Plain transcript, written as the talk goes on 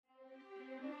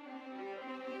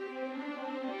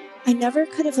I never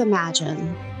could have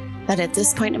imagined that at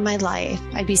this point in my life,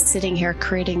 I'd be sitting here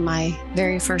creating my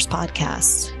very first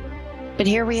podcast. But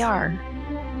here we are.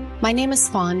 My name is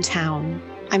Fawn Town.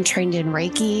 I'm trained in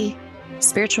Reiki,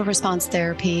 spiritual response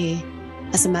therapy,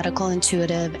 as a medical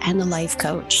intuitive, and a life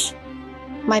coach.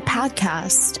 My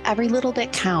podcast, Every Little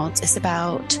Bit Counts, is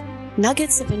about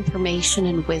nuggets of information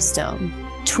and wisdom,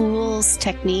 tools,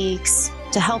 techniques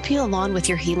to help you along with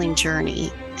your healing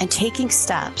journey and taking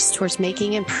steps towards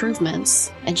making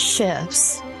improvements and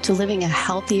shifts to living a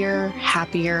healthier,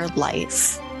 happier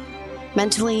life,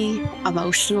 mentally,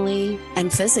 emotionally,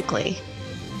 and physically.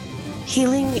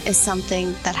 Healing is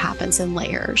something that happens in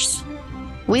layers.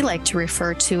 We like to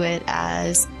refer to it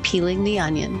as peeling the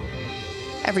onion.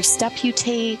 Every step you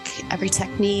take, every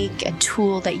technique and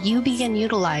tool that you begin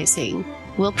utilizing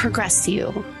will progress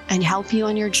you and help you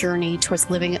on your journey towards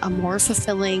living a more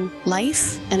fulfilling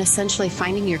life and essentially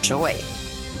finding your joy.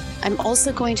 I'm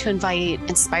also going to invite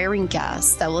inspiring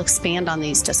guests that will expand on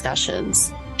these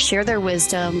discussions, share their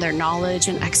wisdom, their knowledge,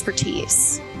 and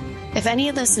expertise. If any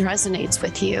of this resonates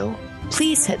with you,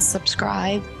 please hit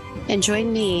subscribe and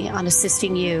join me on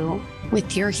assisting you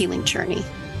with your healing journey.